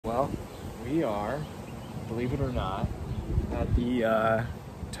Well, we are, believe it or not, at the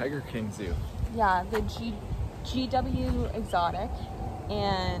Tiger King Zoo. Yeah, the GW Exotic,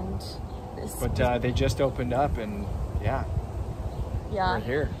 and this. But they just opened up, and yeah, we're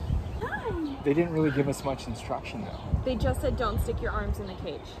here. Hi. They didn't really give us much instruction though. They just said don't stick your arms in the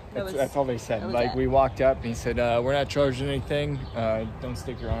cage. That's all they said. Like we walked up and he said, we're not charging anything. Don't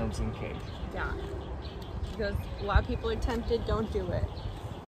stick your arms in the cage. Yeah. Because a lot of people are tempted, don't do it.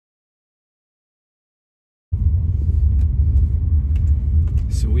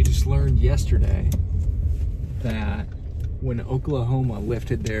 So we just learned yesterday that when Oklahoma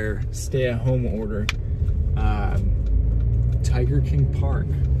lifted their stay-at-home order, Tiger King Park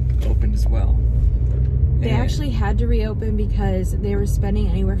opened as well. They actually had to reopen because they were spending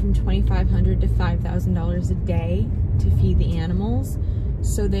anywhere from $2,500 to $5,000 a day to feed the animals.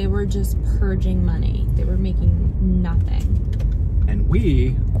 So they were just purging money. They were making nothing. And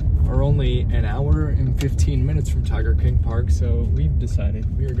we are only an hour and 15 minutes from Tiger King Park, so we've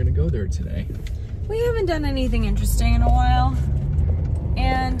decided we are going to go there today. We haven't done anything interesting in a while,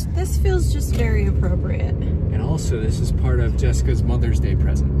 and this feels just very appropriate. And also, this is part of Jessica's Mother's Day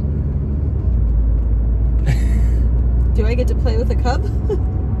present. Do I get to play with a cub?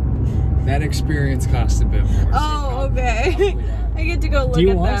 That experience costs a bit more. Oh, so okay. I get to go look at them. Do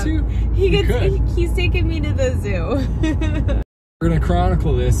you want to? He's taking me to the zoo. We're gonna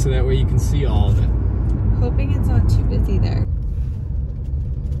chronicle this so that way you can see all of it. Hoping it's not too busy there.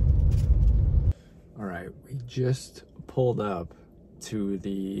 All right, we just pulled up to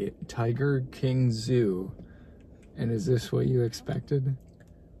the Tiger King Zoo. And is this what you expected?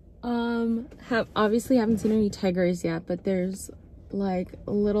 Obviously haven't seen any tigers yet, but there's like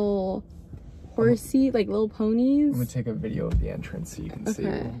little horsey, like little ponies. I'm gonna take a video of the entrance so you can see.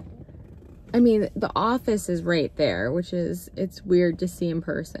 I mean, the office is right there, which is, it's weird to see in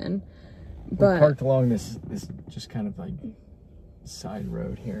person. But we parked along this just kind of like side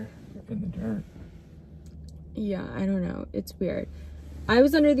road here in the dirt. Yeah, I don't know. It's weird. I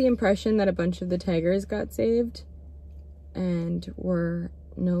was under the impression that a bunch of the tigers got saved and were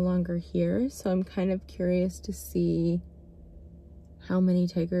no longer here. So I'm kind of curious to see how many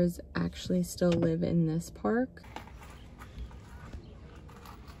tigers actually still live in this park.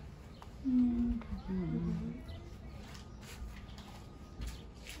 Oh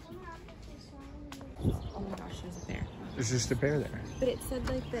my gosh, there's a bear. There's just a bear there. But it said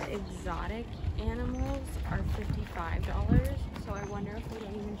like the exotic animals are $55, so I wonder if they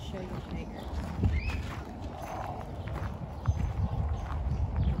don't even show the tigers.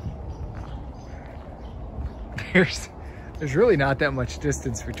 There's really not that much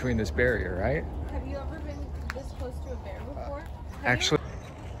distance between this barrier, right? Have you ever been this close to a bear before? Actually,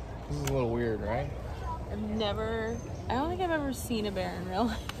 this is a little weird, right? I don't think I've ever seen a bear in real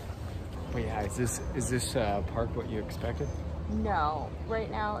life. Wait, yeah, is this park what you expected? No,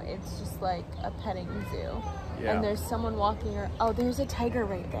 right now it's just like a petting zoo. Yeah. And there's someone walking around. Oh, there's a tiger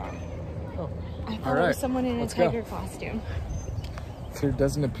right there. Oh, I thought it was someone in a tiger costume. There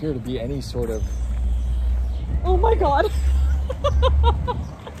doesn't appear to be any sort of... Oh my god!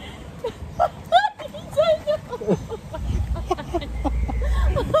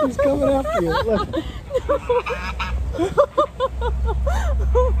 He's coming after you. Look.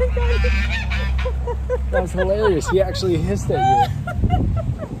 Oh my god! That was hilarious. He actually hissed at you.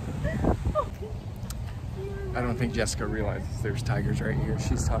 I don't think Jessica realizes there's tigers right here.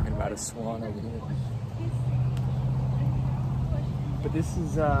 She's talking about a swan over here. But this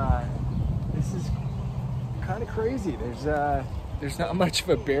is kind of crazy. There's not much of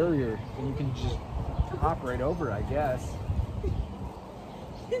a barrier, and you can just hop right over, I guess.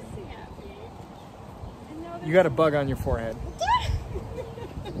 You got a bug on your forehead.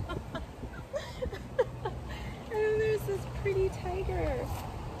 And then there's this pretty tiger.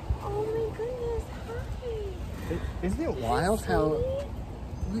 Oh my goodness, hi. Isn't it wild how...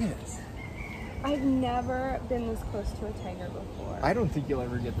 Look at this. I've never been this close to a tiger before. I don't think you'll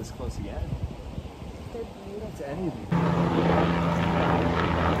ever get this close again. They're beautiful. To any of you.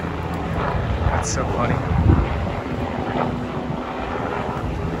 That's so funny.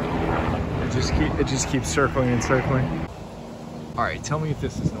 It just keeps circling and circling. All right, tell me if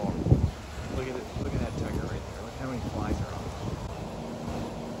this is normal. Look at it. Look at that tiger right there. Look how many flies are on it.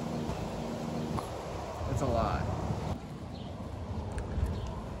 That's a lot.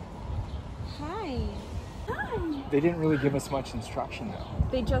 Hi. Hi. They didn't really give us much instruction though.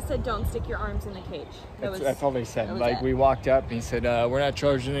 They just said don't stick your arms in the cage. That's all they said. Like we walked up and he said, we're not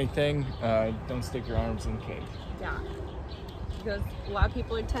charging anything. Don't stick your arms in the cage. Yeah. Because a lot of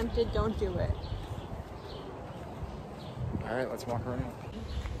people are tempted, don't do it. All right, let's walk around.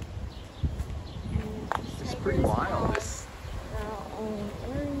 pretty wild.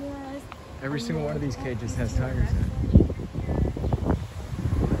 Every single one of these cages has tigers in it.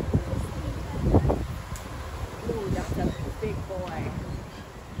 Ooh, that's a big boy.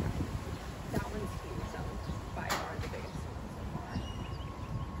 That one's huge. That one's by far the biggest one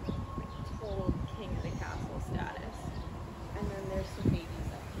so far. Total king of the castle status. And then there's some babies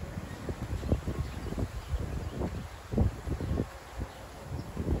up here.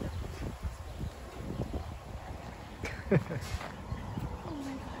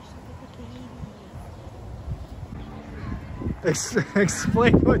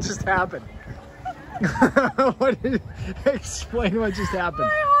 Explain what just happened. Explain what just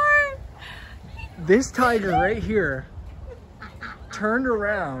happened. This tiger right here turned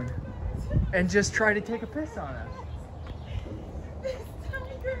around and just tried to take a piss on us. This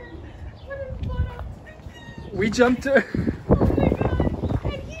tiger put his butt up. We jumped to... Oh my god.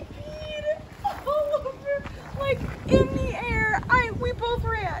 And he peed all over, like in the air. We both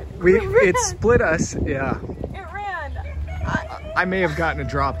ran. It split us, yeah. It ran. I may have gotten a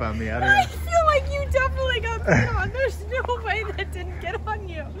drop on me, I don't I know. feel like you definitely got peed on. There's no way that didn't get on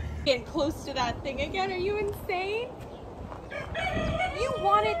you. Getting close to that thing again. Are you insane? You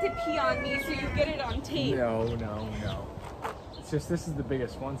wanted to pee on me so you get it on tape. No. It's just this is the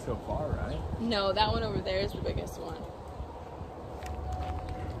biggest one so far, right? No, that one over there is the biggest one.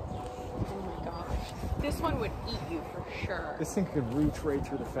 Oh my gosh. This one would eat you for sure. This thing could reach right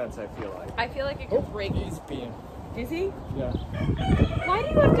through the fence, I feel like. I feel like it could break. He's peeing. Is he? Yeah. Why do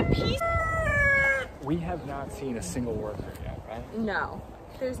you have to pee? We have not seen a single worker yet, right? No.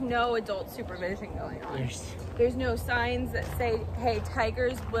 There's no adult supervision going on. There's no signs that say, hey,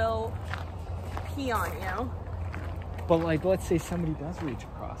 tigers will pee on you. But like, let's say somebody does reach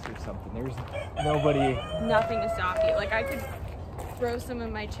across or something. There's nobody. Nothing to stop you. Like, I could throw some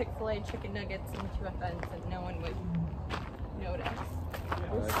of my Chick-fil-A chicken nuggets into a fence and no one would notice.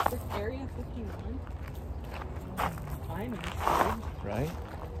 This Area 51? Fine, Right?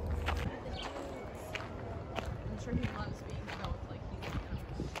 I'm sure he loves being felt like he's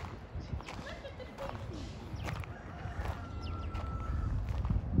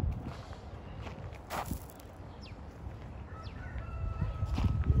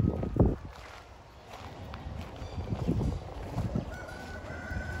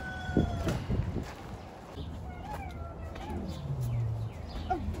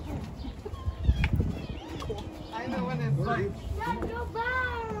I know when it's like.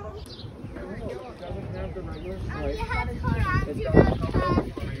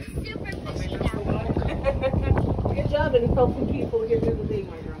 Good job in helping people get through the thing,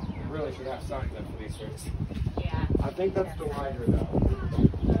 my girl. You really should have signs up for these things. Yeah. I think that's the rider though.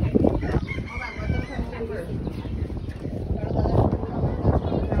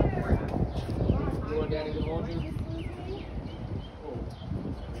 You want Daddy to hold you?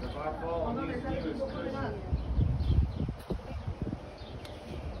 If I fall, I'll need you as cushion.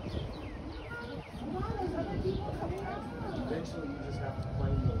 Eventually, you just have to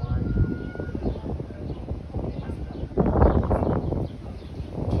claim the line.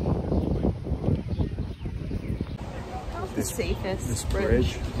 The safest This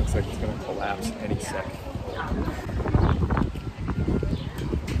bridge looks like it's going to collapse any second.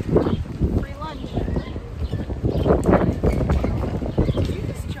 Free lunch. You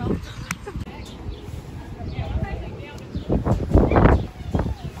just jumped.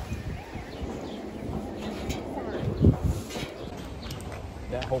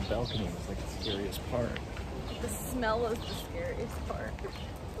 That whole balcony was like the scariest part. The smell is the scariest part.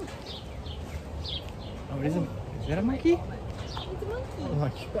 Oh, it isn't. Is that a monkey? It's a monkey. Oh my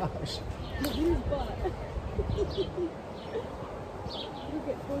gosh. Look at his butt. Look,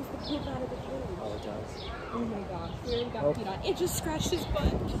 it's supposed to poop out of the cage. Oh, it does. Oh my gosh, we already got peed on. It just scratched his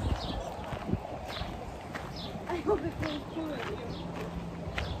butt. I hope it goes through it.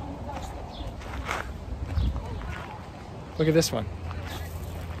 Oh my gosh, that's cute. Look at this one.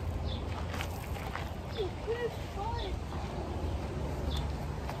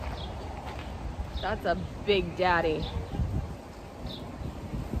 That's a big daddy.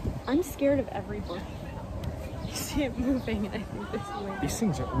 I'm scared of every bush. You see it moving and I think this way. These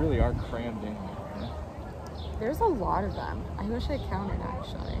things really are crammed in here. Huh? There's a lot of them. I wish I counted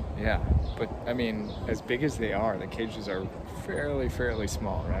actually. Yeah, but I mean, as big as they are, the cages are fairly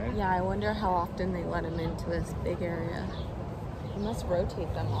small, right? Yeah, I wonder how often they let them into this big area. They must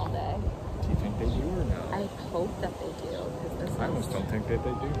rotate them all day. Do you think they do or no? I hope that they do, because this I is... almost don't think that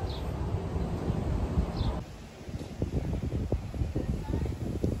they do.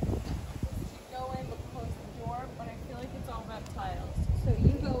 Go in, but close the door, but I feel like it's all reptiles. So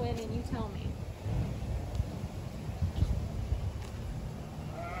you go in and you tell me.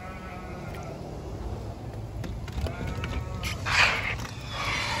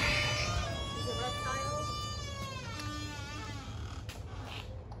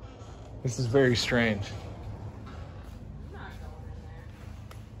 This is very strange. I'm not going in there.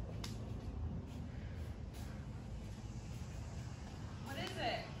 What is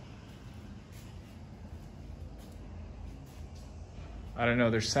it? I don't know.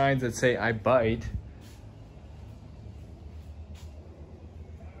 There's signs that say I bite.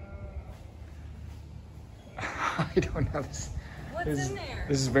 I don't know. What's in there?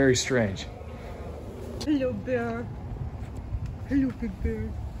 This is very strange. Hello, bear. Hello, big bear.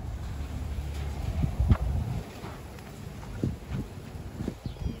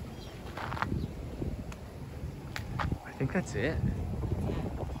 I think that's it.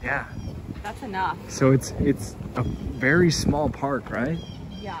 Yeah. That's enough. So it's a very small park, right?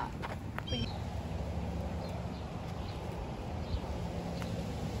 Yeah.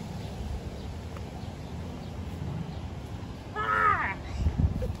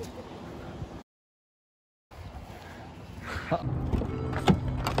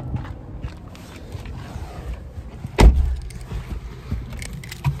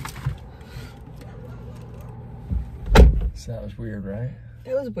 So that was weird, right?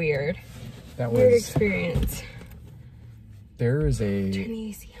 That was weird. That Weird was. experience. There is Turn a the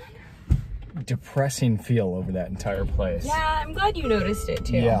AC on. depressing feel over that entire place. Yeah, I'm glad you noticed it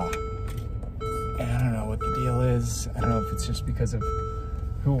too. Yeah. And I don't know what the deal is. I don't know if it's just because of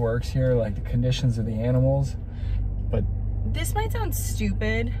who works here, like the conditions of the animals, but This might sound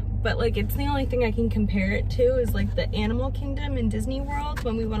stupid, but like it's the only thing I can compare it to is like the Animal Kingdom in Disney World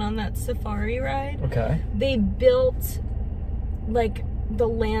when we went on that safari ride. okay. They built like the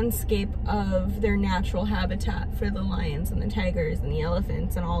landscape of their natural habitat for the lions and the tigers and the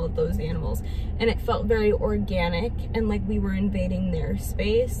elephants and all of those animals, and it felt very organic and like we were invading their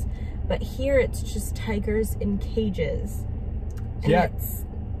space. But here it's just tigers in cages, and Yeah.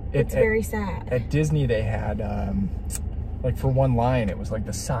 it's very sad. At Disney they had like for one lion it was like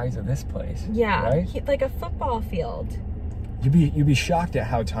the size of this place. Yeah, Right? like a football field. You'd be shocked at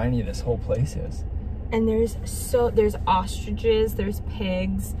how tiny this whole place is. And there's ostriches, there's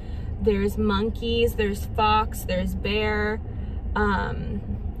pigs, there's monkeys, there's fox, there's bear,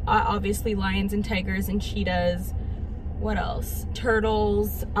 obviously lions and tigers and cheetahs. What else?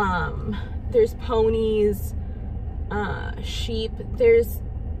 Turtles, there's ponies, sheep, there's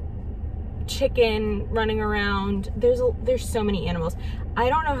chicken running around. There's so many animals. I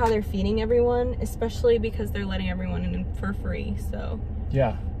don't know how they're feeding everyone, especially because they're letting everyone in for free, so.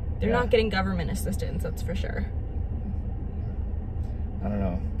 Yeah. They're Yeah. not getting government assistance, that's for sure. I don't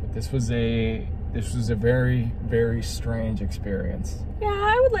know. But this was a very, very strange experience. Yeah,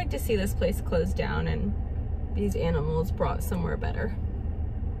 I would like to see this place closed down and these animals brought somewhere better.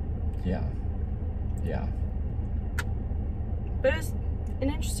 Yeah. Yeah. But it was an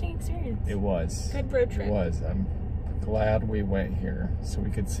interesting experience. It was. Good road trip. It was. I'm glad we went here so we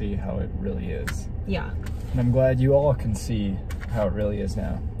could see how it really is. Yeah. And I'm glad you all can see how it really is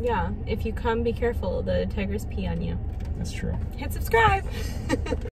now. Yeah. If you come, be careful. The tigers pee on you. That's true. Hit subscribe.